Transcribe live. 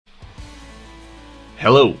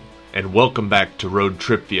Hello, and welcome back to Road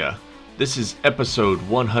TRIpVIA. This is episode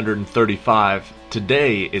 135.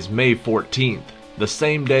 Today is May 14th, the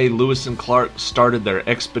same day Lewis and Clark started their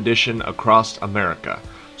expedition across America.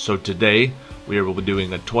 So today, we will be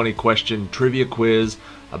doing a 20-question trivia quiz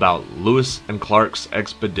about Lewis and Clark's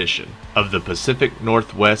expedition of the Pacific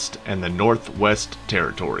Northwest and the Northwest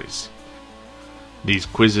Territories. These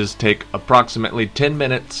quizzes take approximately 10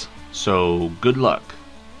 minutes, so good luck.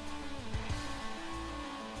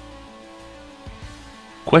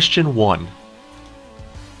 Question 1.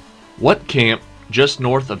 What camp just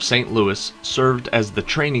north of St. Louis served as the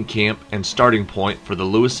training camp and starting point for the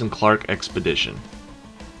Lewis and Clark expedition?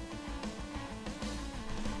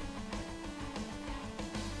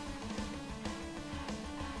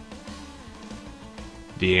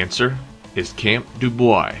 The answer is Camp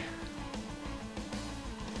Dubois.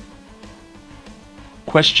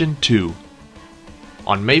 Question 2.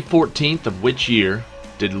 On May 14th of which year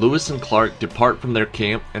did Lewis and Clark depart from their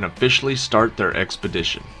camp and officially start their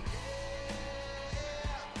expedition?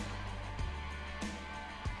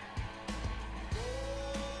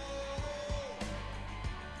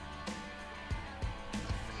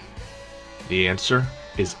 The answer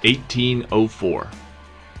is 1804.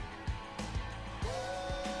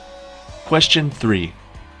 Question 3.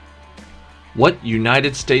 What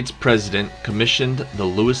United States President commissioned the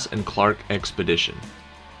Lewis and Clark expedition?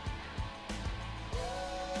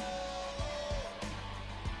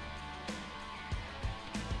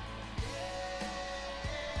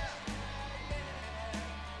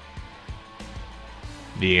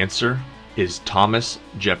 The answer is Thomas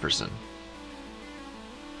Jefferson.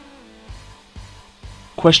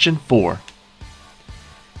 Question 4.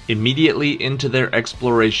 Immediately into their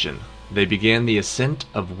exploration, they began the ascent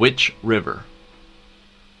of which river?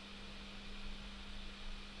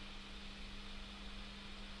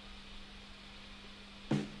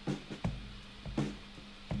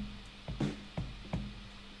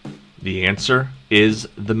 The answer is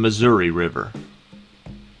the Missouri River.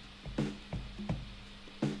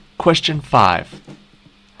 Question 5.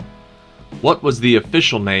 What was the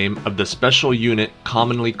official name of the special unit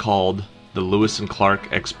commonly called the Lewis and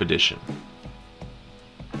Clark Expedition?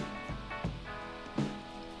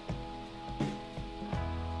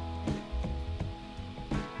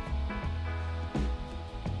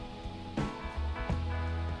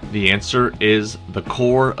 The answer is the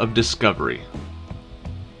Corps of Discovery.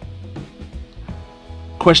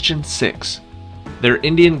 Question 6. Their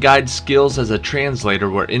Indian guide's skills as a translator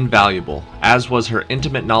were invaluable, as was her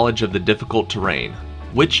intimate knowledge of the difficult terrain.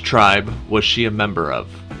 Which tribe was she a member of?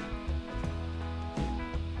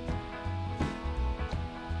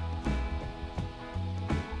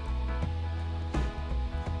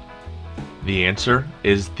 The answer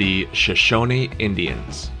is the Shoshone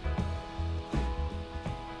Indians.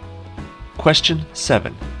 Question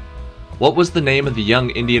 7. What was the name of the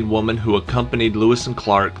young Indian woman who accompanied Lewis and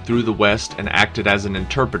Clark through the West and acted as an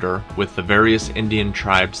interpreter with the various Indian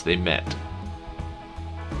tribes they met?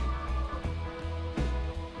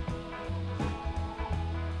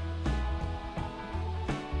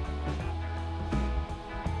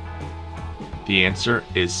 The answer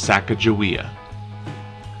is Sacagawea.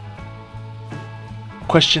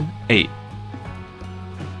 Question 8.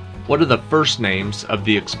 What are the first names of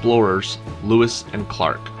the explorers Lewis and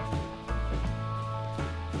Clark?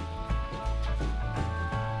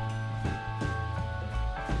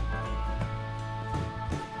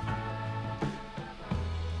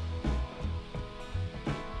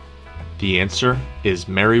 The answer is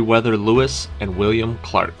Meriwether Lewis and William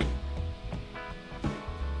Clark.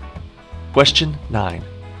 Question 9.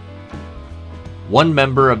 One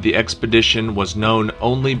member of the expedition was known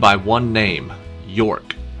only by one name,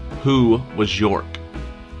 York. Who was York?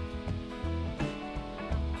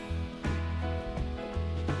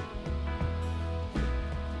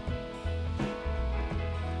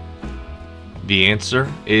 The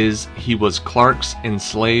answer is he was Clark's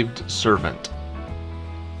enslaved servant.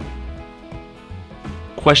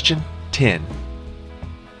 Question 10.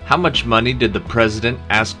 How much money did the President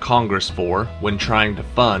ask Congress for when trying to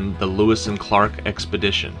fund the Lewis and Clark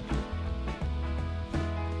expedition?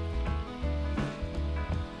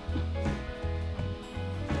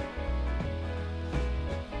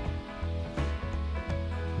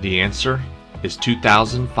 The answer is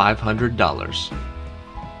 $2,500.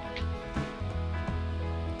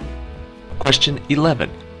 Question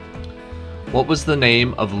 11. What was the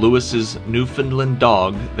name of Lewis's Newfoundland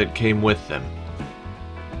dog that came with them?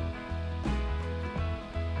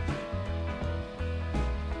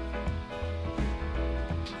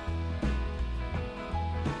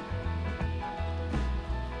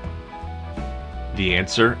 The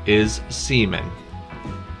answer is seaman.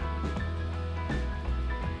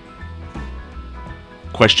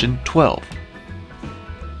 Question 12.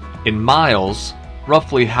 In miles,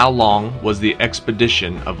 roughly how long was the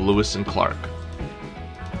expedition of Lewis and Clark?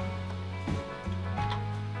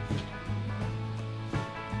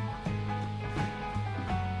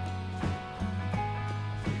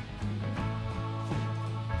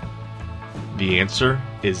 The answer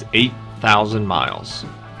is 8,000 miles.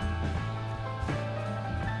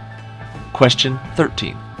 Question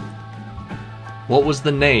 13. What was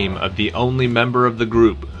the name of the only member of the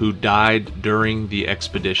group who died during the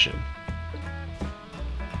expedition?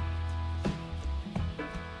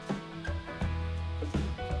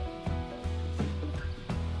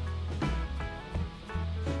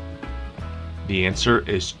 The answer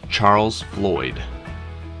is Charles Floyd.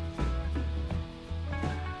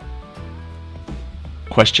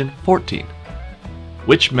 Question 14.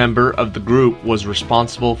 Which member of the group was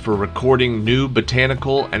responsible for recording new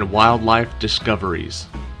botanical and wildlife discoveries?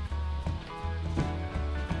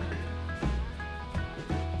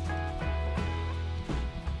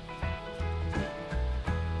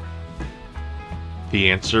 The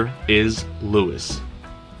answer is Lewis.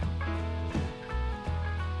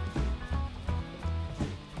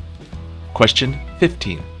 Question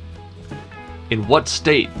 15. In what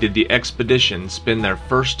state did the expedition spend their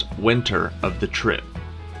first winter of the trip?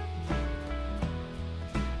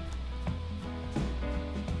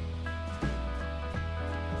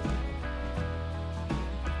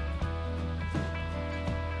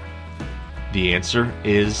 The answer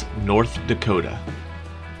is North Dakota.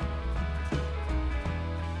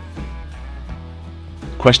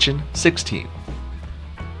 Question 16.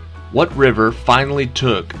 What river finally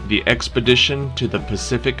took the expedition to the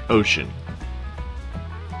Pacific Ocean?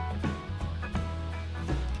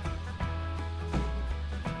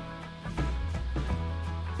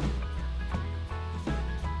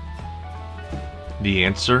 The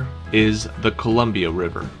answer is the Columbia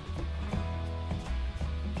River.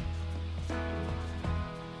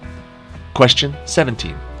 Question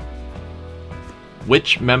 17.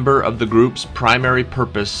 Which member of the group's primary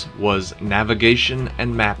purpose was navigation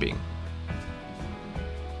and mapping?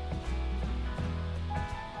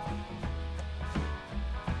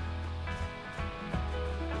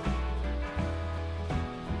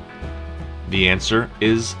 The answer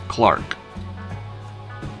is Clark.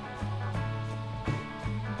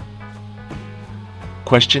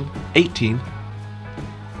 Question 18.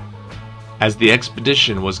 As the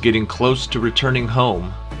expedition was getting close to returning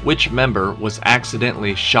home, which member was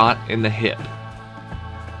accidentally shot in the hip?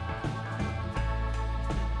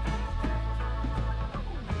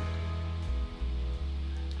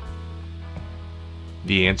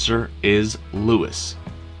 The answer is Lewis.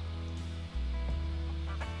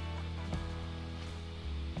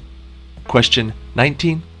 Question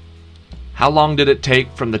 19. How long did it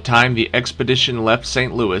take from the time the expedition left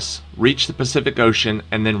St. Louis, reached the Pacific Ocean,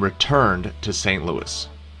 and then returned to St. Louis?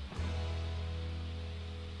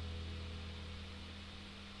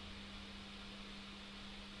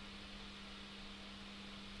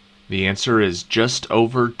 The answer is just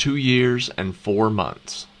over 2 years and 4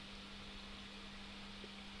 months.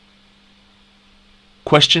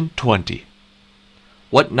 Question 20.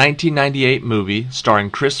 What 1998 movie, starring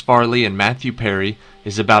Chris Farley and Matthew Perry,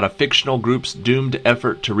 is about a fictional group's doomed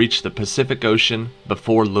effort to reach the Pacific Ocean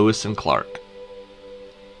before Lewis and Clark?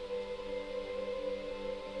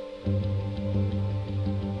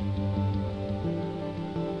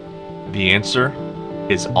 The answer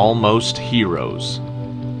is Almost Heroes.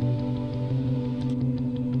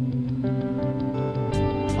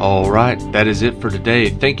 Alright, that is it for today.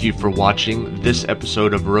 Thank you for watching this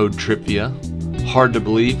episode of Road TRIpVIA. Hard to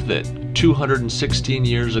believe that 216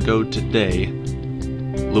 years ago today,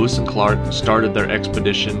 Lewis and Clark started their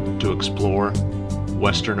expedition to explore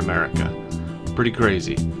Western America. Pretty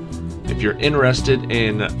crazy. If you're interested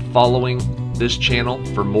in following this channel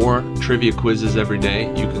for more trivia quizzes every day,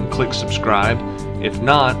 you can click subscribe. If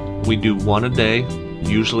not, we do one a day.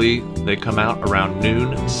 Usually they come out around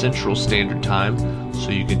noon Central Standard Time, so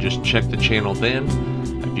you can just check the channel then.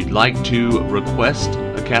 If you'd like to request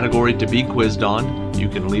a category to be quizzed on, you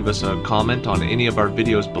can leave us a comment on any of our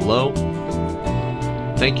videos below.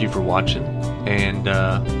 Thank you for watching, and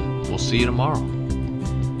we'll see you tomorrow.